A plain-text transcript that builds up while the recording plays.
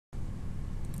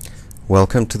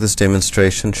Welcome to this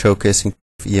demonstration showcasing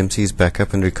EMC's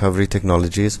backup and recovery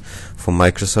technologies for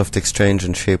Microsoft Exchange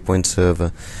and SharePoint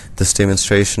Server. This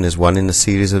demonstration is one in a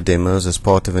series of demos as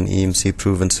part of an EMC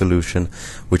proven solution,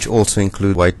 which also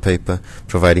include white paper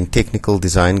providing technical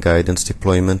design guidance,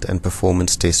 deployment and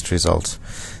performance test results.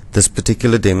 This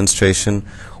particular demonstration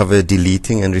covers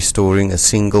deleting and restoring a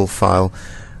single file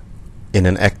in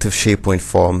an active SharePoint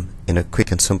form in a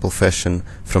quick and simple fashion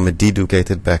from a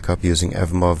deduplicated backup using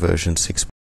Avamar version 6.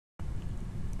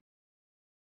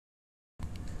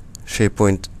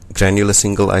 SharePoint granular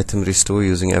single item restore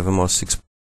using Avamar 6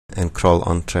 and Kroll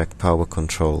Ontrack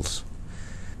Powercontrols.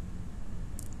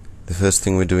 The first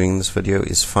thing we're doing in this video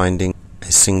is finding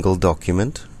a single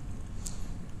document,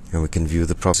 and we can view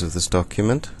the process of this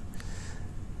document.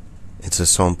 It's a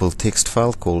sample text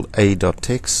file called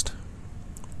a.txt,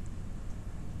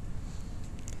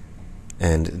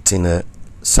 and it's in a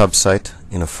subsite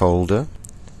in a folder,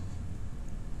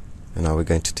 and now we're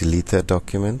going to delete that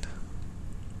document.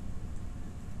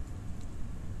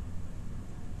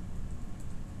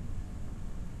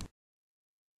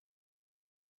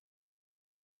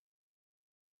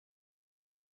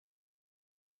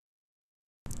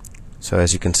 So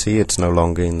as you can see, it's no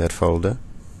longer in that folder.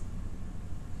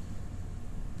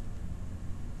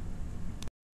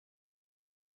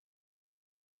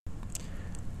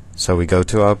 So we go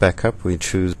to our backup, we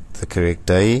choose the correct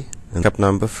day and backup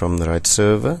number from the right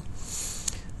server.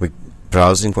 We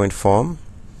browse in point form,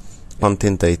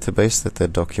 content database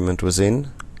that document was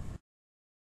in.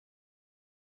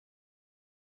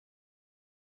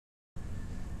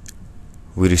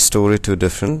 We restore it to a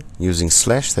different using /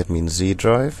 that means Z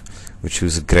drive. We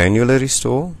choose a granular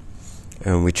restore,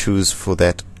 and we choose for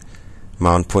that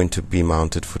mount point to be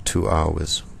mounted for 2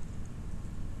 hours.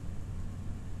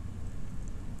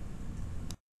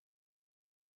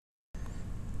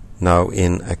 Now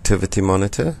in Activity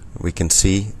Monitor we can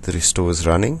see the restore is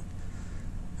running,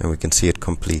 and we can see it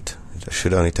complete. It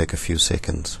should only take a few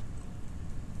seconds.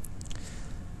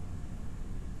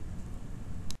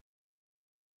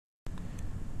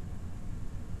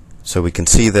 So we can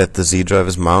see that the Z drive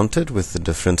is mounted with the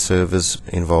different servers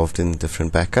involved in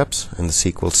different backups, and the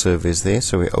SQL server is there.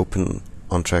 So we open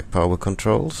Ontrack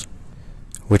Powercontrols,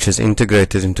 which is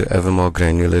integrated into Avamar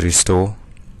Granular Restore.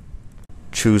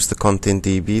 Choose the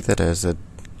ContentDe that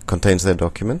contains that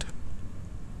document.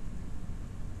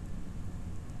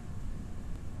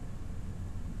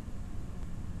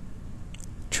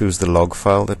 Choose the log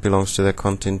file that belongs to that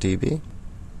ContentDe.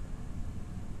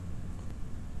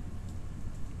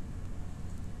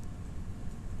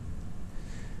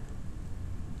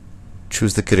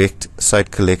 Choose the correct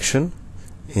site collection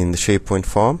in the SharePoint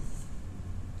form.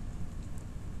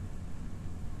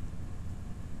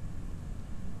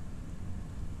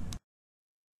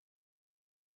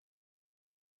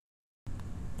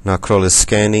 Now Kroll is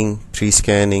scanning,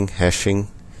 pre-scanning, hashing,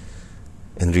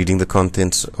 and reading the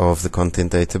contents of the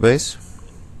content database.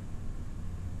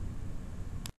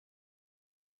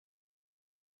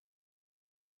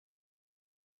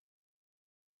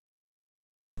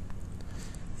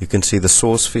 You can see the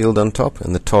source field on top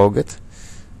and the target.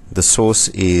 The source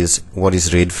is what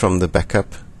is read from the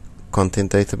backup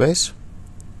content database.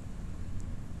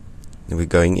 And we're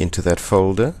going into that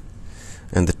folder,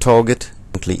 and the target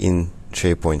currently in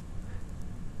SharePoint,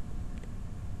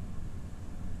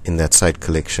 in that site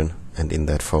collection and in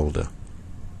that folder.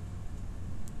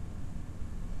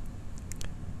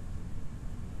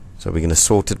 So we're going to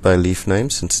sort it by leaf name.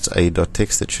 Since it's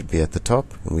a.txt, it should be at the top,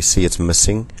 and we see it's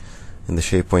missing in the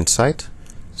SharePoint site,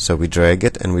 so we drag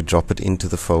it and we drop it into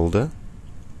the folder,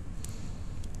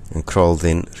 and Kroll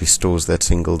then restores that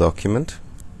single document.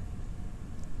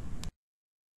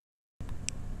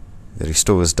 The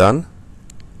restore is done,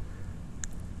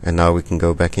 and now we can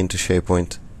go back into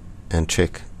SharePoint and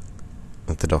check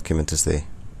that the document is there,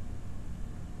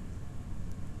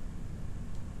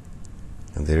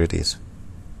 and there it is.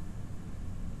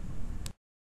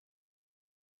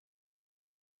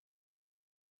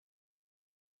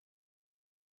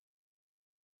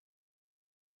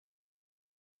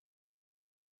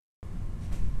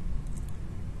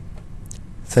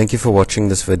 Thank you for watching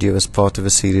this video as part of a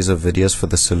series of videos for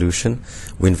the solution.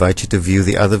 We invite you to view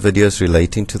the other videos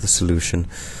relating to the solution.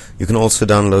 You can also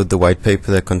download the white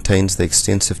paper that contains the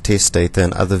extensive test data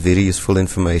and other very useful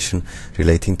information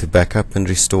relating to backup and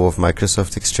restore of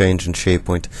Microsoft Exchange and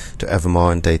SharePoint to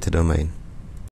Avamar and data domain.